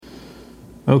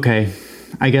Okay,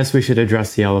 I guess we should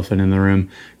address the elephant in the room.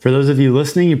 For those of you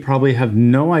listening, you probably have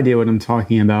no idea what I'm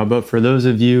talking about, but for those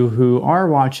of you who are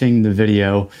watching the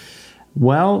video,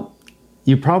 well,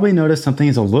 you probably noticed something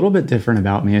is a little bit different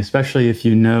about me, especially if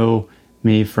you know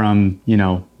me from,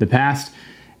 the past,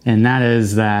 and that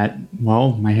is that,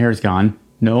 well, my hair's gone.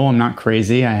 No, I'm not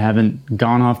crazy. I haven't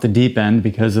gone off the deep end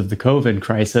because of the COVID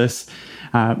crisis.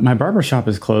 My barbershop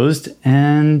is closed,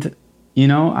 and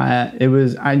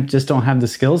I just don't have the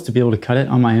skills to be able to cut it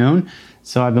on my own.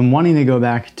 So I've been wanting to go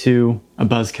back to a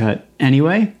buzz cut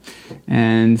anyway.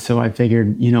 And so I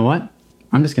figured, you know what?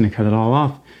 I'm just going to cut it all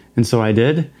off. And so I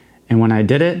did. And when I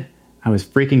did it, I was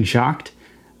freaking shocked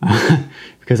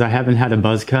because I haven't had a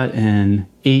buzz cut in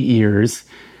 8 years.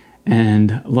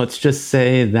 And let's just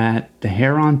say that the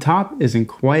hair on top isn't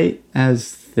quite as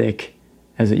thick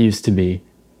as it used to be.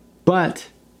 But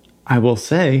I will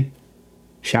say,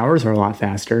 showers are a lot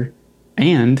faster,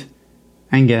 and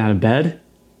I can get out of bed,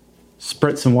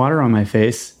 spritz some water on my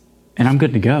face, and I'm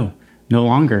good to go. No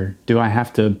longer do I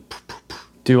have to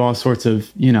do all sorts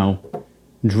of,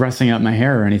 dressing up my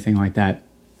hair or anything like that.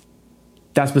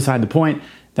 That's beside the point.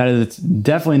 That is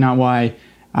definitely not why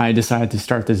I decided to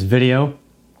start this video.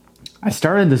 I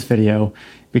started this video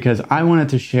because I wanted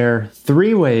to share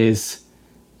 3 ways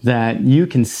that you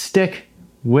can stick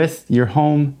with your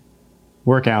home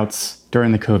workouts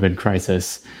during the COVID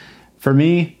crisis. For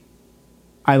me,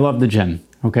 I love the gym,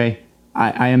 okay?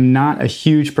 I am not a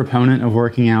huge proponent of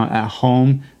working out at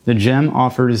home. The gym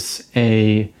offers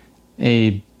a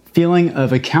feeling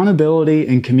of accountability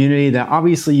and community that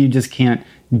obviously you just can't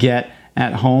get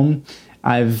at home.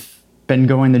 I've been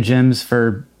going to gyms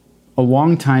for a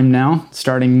long time now,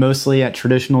 starting mostly at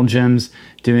traditional gyms,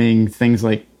 doing things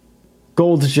like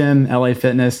Gold's Gym, LA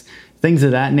Fitness, things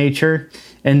of that nature.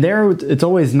 And there, it's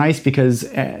always nice because,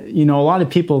 a lot of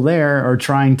people there are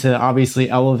trying to obviously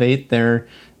elevate their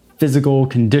physical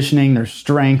conditioning, their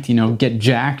strength, get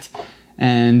jacked.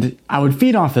 And I would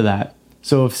feed off of that.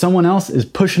 So if someone else is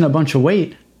pushing a bunch of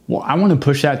weight, well, I want to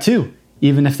push that too,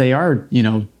 even if they are,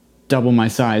 double my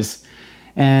size.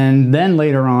 And then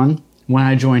later on, when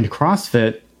I joined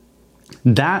CrossFit,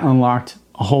 that unlocked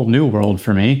a whole new world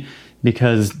for me,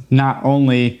 because not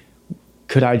only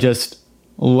could I just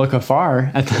look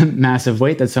afar at the massive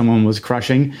weight that someone was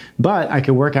crushing, but I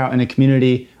could work out in a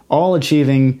community all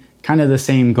achieving kind of the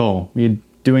same goal. We're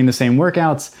doing the same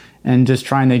workouts and just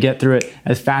trying to get through it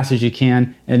as fast as you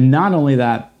can. And not only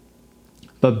that,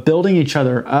 but building each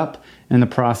other up in the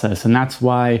process. And that's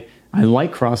why I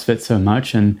like CrossFit so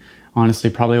much, and honestly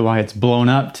probably why it's blown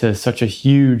up to such a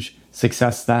huge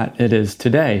success that it is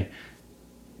today.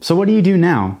 So what do you do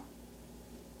now?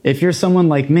 If you're someone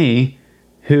like me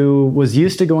who was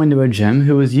used to going to a gym,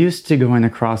 who was used to going to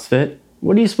CrossFit,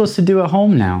 what are you supposed to do at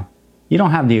home now? You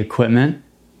don't have the equipment,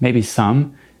 maybe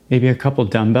maybe a couple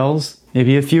dumbbells,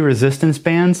 maybe a few resistance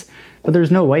bands, but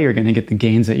there's no way you're going to get the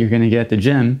gains that you're going to get at the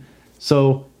gym.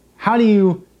 So how do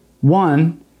you,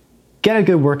 1, get a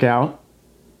good workout,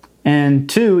 and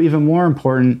 2, even more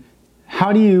important,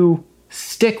 how do you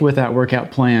stick with that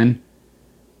workout plan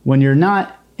when you're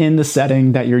not in the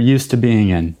setting that you're used to being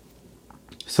in?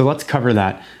 So let's cover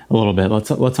that a little bit.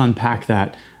 Let's unpack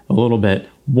that a little bit.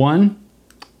 1,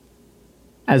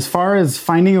 as far as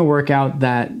finding a workout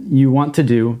that you want to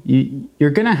do,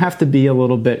 you're going to have to be a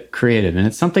little bit creative, and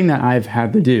it's something that I've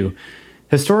had to do.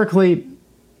 Historically,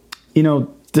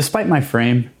 despite my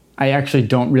frame, I actually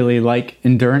don't really like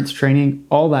endurance training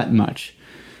all that much.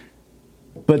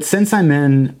 But since I'm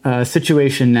in a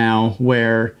situation now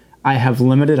where I have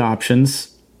limited options,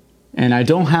 and I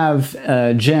don't have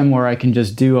a gym where I can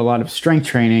just do a lot of strength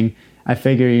training, I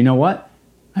figure, you know what?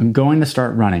 I'm going to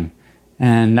start running.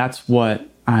 And that's what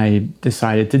I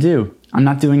decided to do. I'm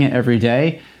not doing it every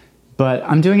day, but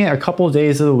I'm doing it a couple of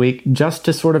days of the week just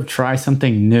to sort of try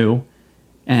something new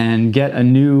and get a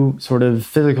new sort of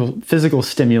physical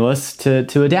stimulus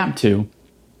to adapt to.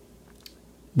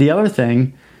 The other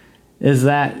thing is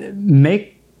that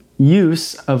make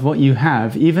use of what you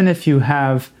have. Even if you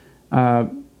have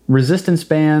resistance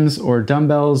bands or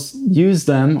dumbbells, use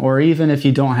them. Or even if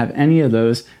you don't have any of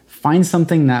those, find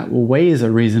something that weighs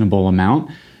a reasonable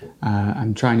amount.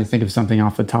 I'm trying to think of something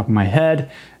off the top of my head.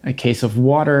 A case of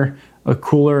water, a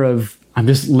cooler of, I'm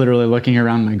just literally looking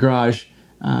around my garage.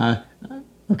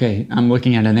 Okay, I'm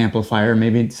looking at an amplifier,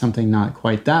 maybe something not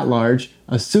quite that large,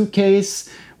 a suitcase,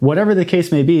 whatever the case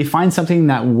may be, find something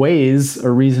that weighs a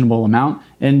reasonable amount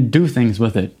and do things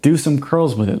with it. Do some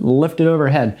curls with it, lift it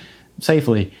overhead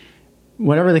safely.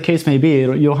 Whatever the case may be,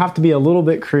 you'll have to be a little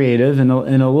bit creative and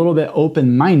a little bit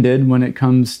open-minded when it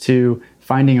comes to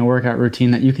finding a workout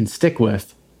routine that you can stick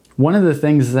with. one of the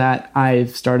things that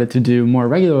I've started to do more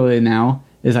regularly now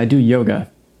is I do yoga.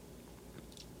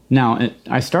 Now,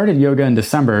 I started yoga in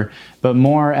December, but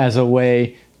more as a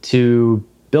way to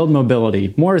build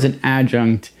mobility, more as an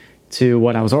adjunct to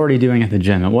what I was already doing at the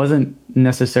gym. It wasn't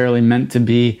necessarily meant to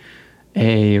be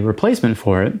a replacement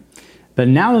for it. But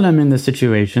now that I'm in the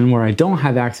situation where I don't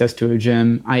have access to a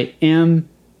gym, I am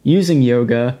using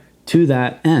yoga to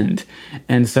that end.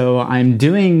 And so I'm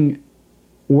doing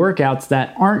workouts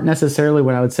that aren't necessarily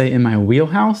what I would say in my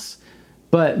wheelhouse,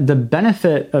 but the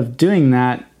benefit of doing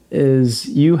that is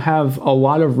you have a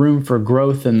lot of room for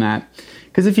growth in that.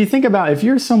 Because if you think about, if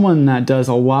you're someone that does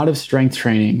a lot of strength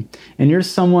training and you're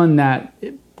someone that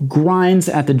grinds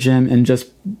at the gym and just,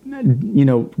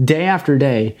 day after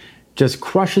day, just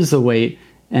crushes the weight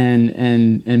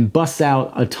and busts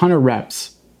out a ton of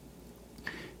reps,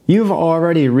 you've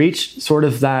already reached sort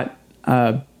of that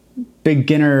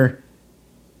beginner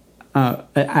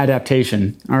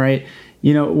adaptation. All right.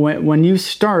 When you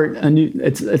start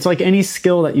it's like any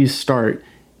skill that you start,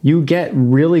 you get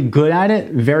really good at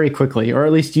it very quickly, or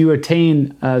at least you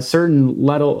attain a certain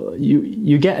level.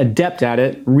 You get adept at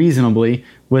it reasonably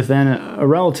within a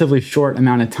relatively short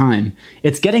amount of time.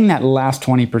 It's getting that last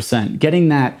 20%, getting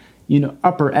that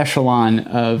upper echelon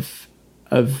of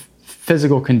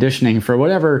physical conditioning for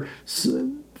whatever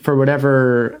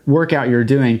workout you're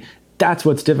doing. That's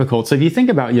what's difficult. So if you think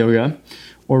about yoga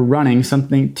or running,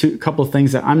 a couple of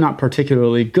things that I'm not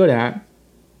particularly good at,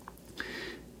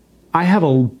 I have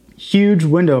a huge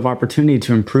window of opportunity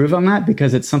to improve on that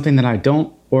because it's something that I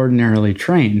don't ordinarily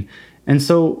train. And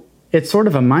so it's sort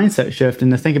of a mindset shift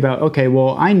and to think about, okay,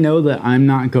 well, I know that I'm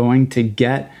not going to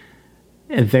get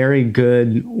a very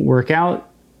good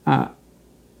workout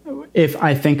if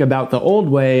I think about the old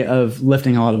way of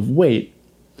lifting a lot of weight.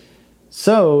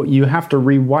 So you have to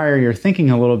rewire your thinking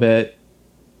a little bit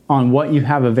on what you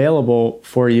have available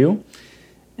for you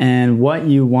and what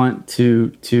you want to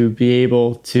be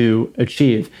able to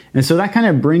achieve. And so that kind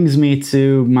of brings me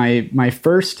to my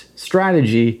first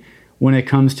strategy when it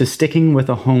comes to sticking with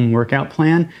a home workout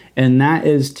plan, and that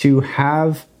is to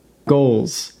have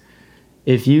goals.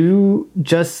 If you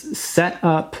just set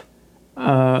up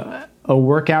a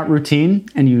workout routine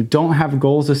and you don't have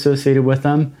goals associated with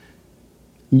them,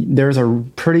 there's a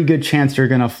pretty good chance you're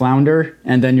going to flounder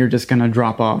and then you're just going to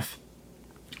drop off.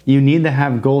 You need to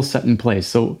have goals set in place.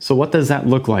 So what does that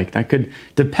look like? That could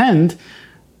depend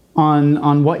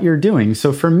on what you're doing.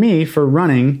 So for me, for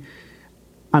running,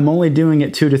 I'm only doing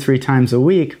it 2 to 3 times a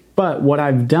week. But what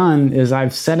I've done is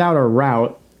I've set out a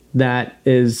route that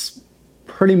is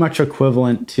pretty much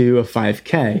equivalent to a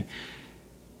 5K.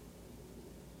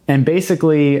 And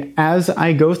basically, as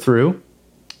I go through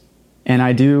and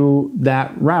I do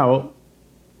that route,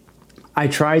 I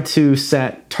try to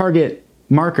set target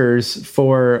markers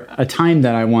for a time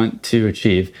that I want to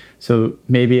achieve. So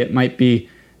maybe it might be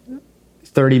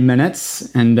 30 minutes,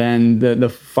 and then the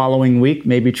following week,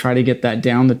 maybe try to get that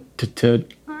down to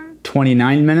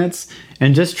 29 minutes,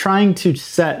 and just trying to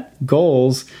set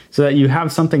goals so that you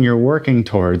have something you're working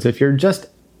towards. If you're just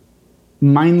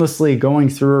mindlessly going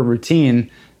through a routine,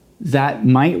 that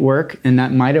might work and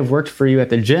that might have worked for you at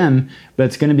the gym, but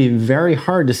it's going to be very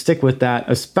hard to stick with that,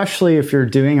 especially if you're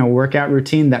doing a workout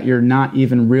routine that you're not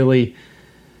even really,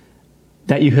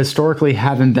 that you historically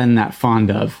haven't been that fond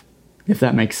of, if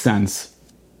that makes sense.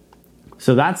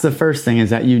 So that's the first thing, is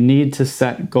that you need to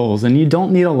set goals, and you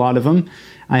don't need a lot of them.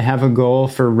 I have a goal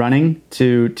for running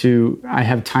I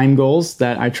have time goals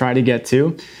that I try to get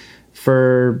to.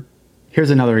 Here's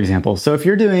another example. So if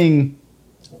you're doing,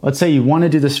 let's say you want to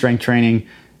do the strength training,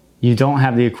 you don't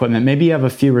have the equipment, maybe you have a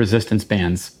few resistance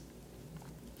bands.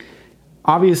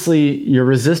 Obviously, your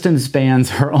resistance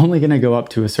bands are only going to go up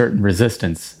to a certain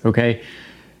resistance, okay?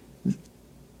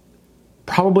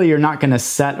 Probably you're not going to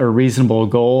set a reasonable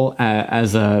goal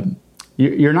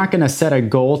you're not going to set a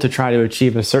goal to try to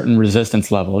achieve a certain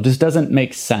resistance level. It just doesn't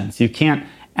make sense. You can't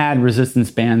add resistance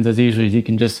bands as easily as you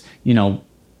can just,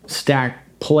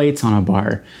 stack plates on a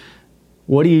bar.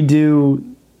 What do you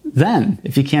do then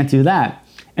if you can't do that?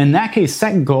 In that case,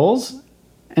 set goals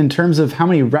in terms of how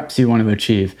many reps you want to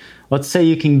achieve. Let's say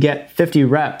you can get 50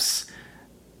 reps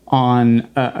on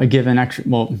a given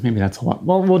maybe that's a lot.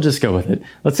 Well, we'll just go with it.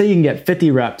 Let's say you can get 50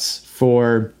 reps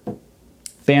for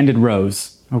banded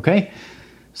rows, okay?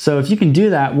 So if you can do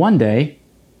that one day,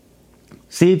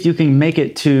 see if you can make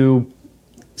it to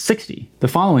 60 the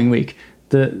following week.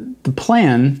 The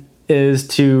plan is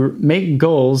to make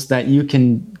goals that you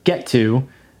can get to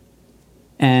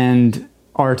and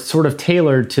are sort of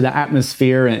tailored to the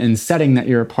atmosphere and setting that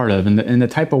you're a part of, and the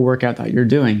type of workout that you're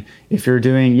doing. If you're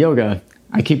doing yoga,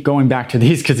 I keep going back to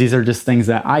these because these are just things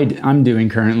that I'm doing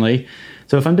currently.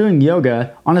 So if I'm doing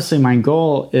yoga, honestly, my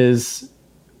goal is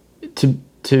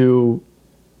to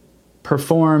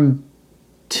perform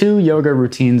 2 yoga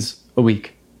routines a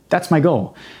week. That's my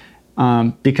goal.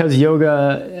 Because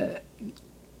yoga,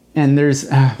 and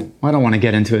there's, I don't want to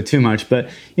get into it too much, but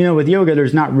with yoga,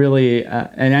 there's not really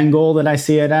an end goal that I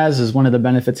see it as one of the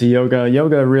benefits of yoga.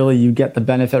 Yoga, really, you get the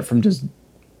benefit from just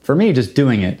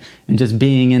doing it and just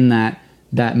being in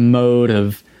that mode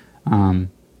of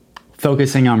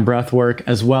focusing on breath work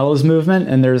as well as movement.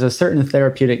 And there's a certain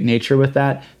therapeutic nature with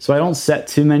that. So I don't set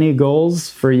too many goals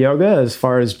for yoga as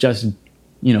far as just,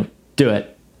 do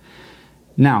it.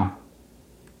 Now,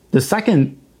 the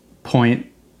second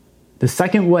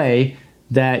way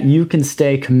that you can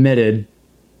stay committed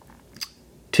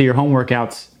to your home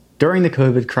workouts during the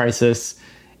COVID crisis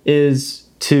is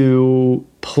to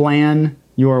plan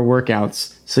your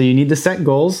workouts. So you need to set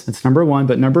goals. That's number 1.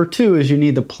 But number 2 is you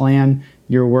need to plan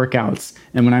your workouts.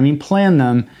 And when I mean plan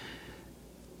them,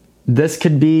 this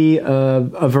could be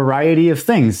a variety of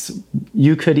things.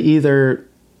 You could either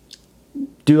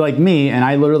do like me, and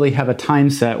I literally have a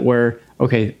time set where,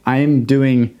 okay, I'm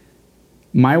doing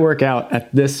my workout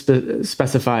at this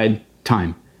specified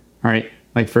time. All right.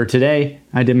 Like for today,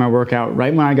 I did my workout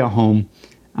right when I got home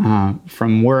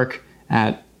from work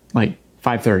at like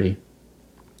 5:30.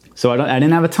 So I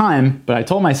didn't have a time, but I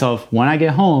told myself when I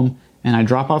get home and I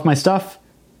drop off my stuff,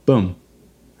 boom,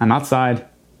 I'm outside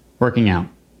working out.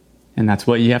 And that's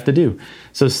what you have to do.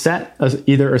 So set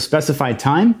either a specified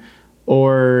time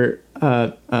or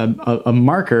a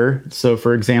marker. So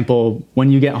for example,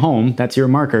 when you get home, that's your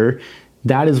marker.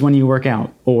 That is when you work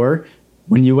out. Or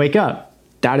when you wake up,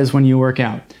 that is when you work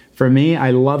out. For me,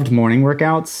 I loved morning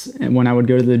workouts. And when I would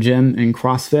go to the gym and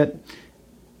CrossFit,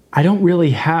 I don't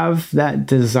really have that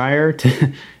desire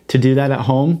to do that at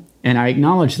home. And I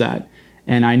acknowledge that.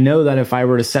 And I know that if I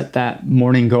were to set that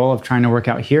morning goal of trying to work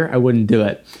out here, I wouldn't do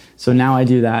it. So now I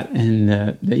do that in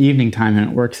the evening time, and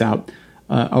it works out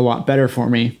a lot better for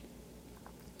me.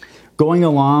 Going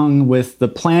along with the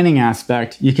planning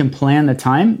aspect, you can plan the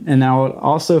time, and I would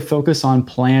also focus on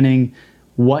planning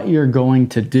what you're going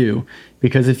to do.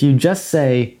 Because if you just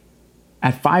say,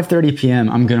 at 5:30 p.m.,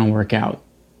 I'm going to work out,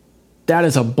 that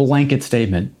is a blanket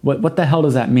statement. What the hell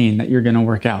does that mean, that you're going to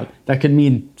work out? That could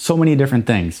mean so many different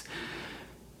things.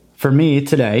 For me,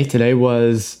 today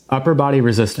was upper body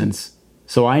resistance.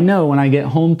 So I know when I get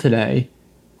home today,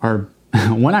 or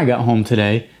when I got home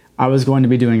today, I was going to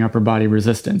be doing upper body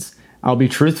resistance. I'll be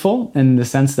truthful in the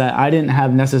sense that I didn't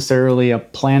have necessarily a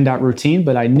planned out routine,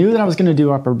 but I knew that I was going to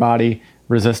do upper body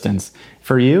resistance.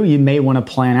 For you, you may want to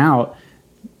plan out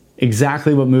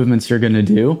exactly what movements you're going to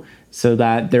do so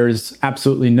that there's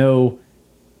absolutely no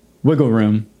wiggle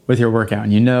room with your workout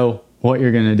and you know what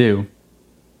you're going to do.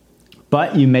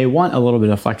 But you may want a little bit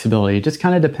of flexibility. It just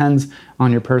kind of depends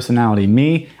on your personality.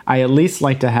 Me, I at least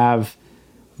like to have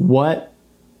what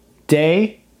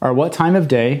day or what time of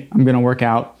day I'm going to work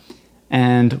out,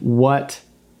 and what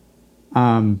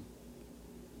was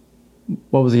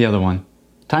the other one?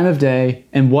 Time of day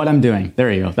and what I'm doing.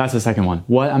 There you go. That's the second one.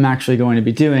 What I'm actually going to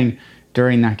be doing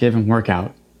during that given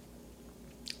workout.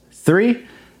 3,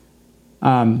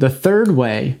 the third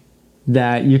way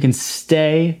that you can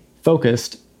stay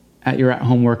focused at your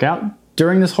at-home workout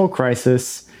during this whole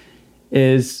crisis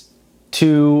is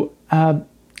to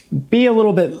be a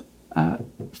little bit,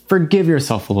 forgive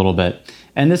yourself a little bit.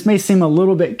 And this may seem a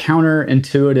little bit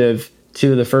counterintuitive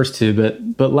to the first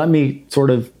two, but let me sort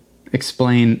of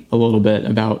explain a little bit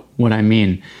about what I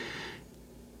mean.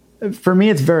 For me,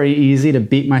 it's very easy to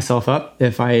beat myself up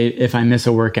if I miss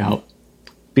a workout,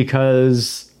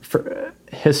 because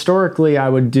historically I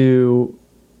would do,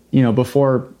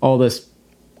 before all this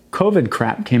COVID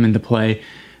crap came into play,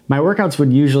 my workouts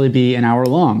would usually be an hour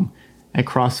long. At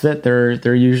CrossFit,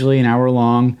 they're usually an hour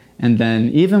long. And then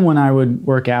even when I would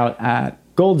work out at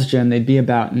Gold's Gym, they'd be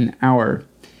about an hour.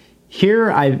 Here,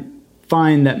 I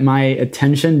find that my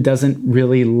attention doesn't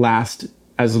really last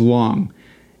as long.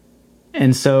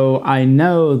 And so I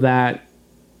know that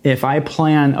if I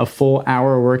plan a full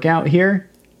hour workout here,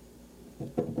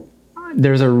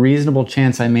 there's a reasonable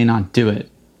chance I may not do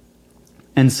it.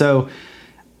 And so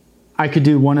I could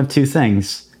do one of two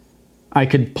things. I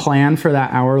could plan for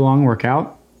that hour-long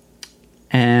workout,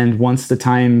 and once the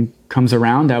time comes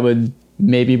around, I would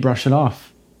maybe brush it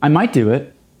off. I might do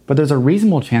it, but there's a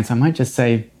reasonable chance I might just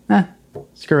say,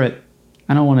 screw it,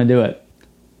 I don't want to do it.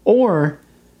 Or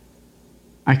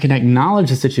I can acknowledge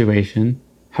the situation,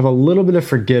 have a little bit of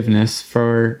forgiveness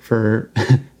for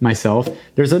myself.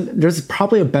 There's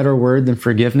probably a better word than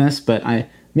forgiveness, but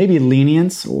maybe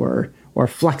lenience or or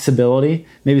flexibility,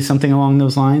 maybe something along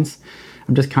those lines.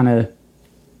 I'm just kind of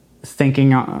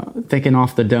thinking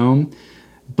off the dome.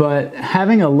 But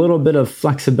having a little bit of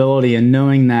flexibility and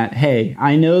knowing that, hey,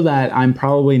 I know that I'm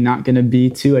probably not going to be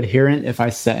too adherent if I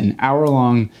set an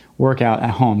hour-long workout at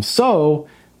home. So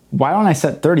why don't I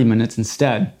set 30 minutes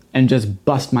instead and just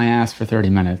bust my ass for 30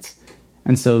 minutes?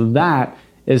 And so that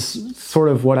is sort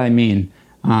of what I mean.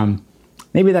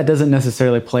 Maybe that doesn't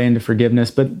necessarily play into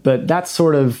forgiveness, but that's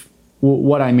sort of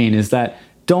what I mean, is that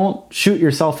don't shoot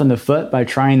yourself in the foot by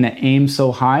trying to aim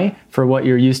so high for what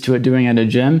you're used to doing at a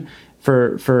gym,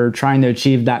 for trying to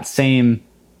achieve that same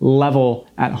level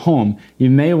at home.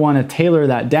 You may want to tailor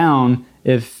that down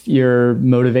if your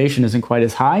motivation isn't quite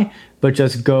as high, but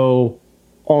just go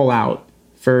all out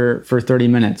for 30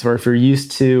 minutes. Or if you're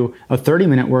used to a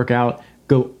 30-minute workout,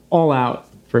 go all out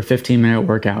for a 15-minute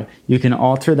workout. You can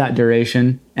alter that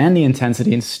duration and the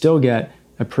intensity and still get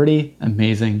a pretty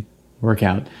amazing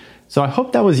workout. So I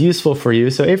hope that was useful for you.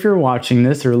 So if you're watching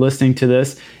this or listening to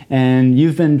this and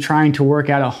you've been trying to work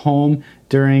out at home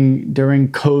during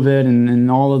COVID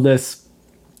and all of this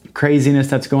craziness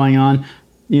that's going on,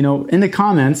 in the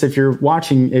comments, if you're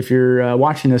watching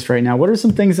this right now, what are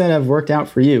some things that have worked out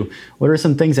for you? What are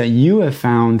some things that you have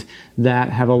found that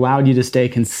have allowed you to stay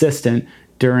consistent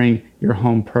during your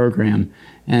home program?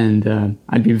 And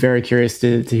I'd be very curious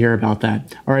to hear about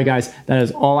that. All right, guys, that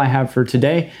is all I have for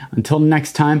today. Until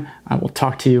next time, I will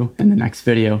talk to you in the next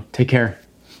video. Take care.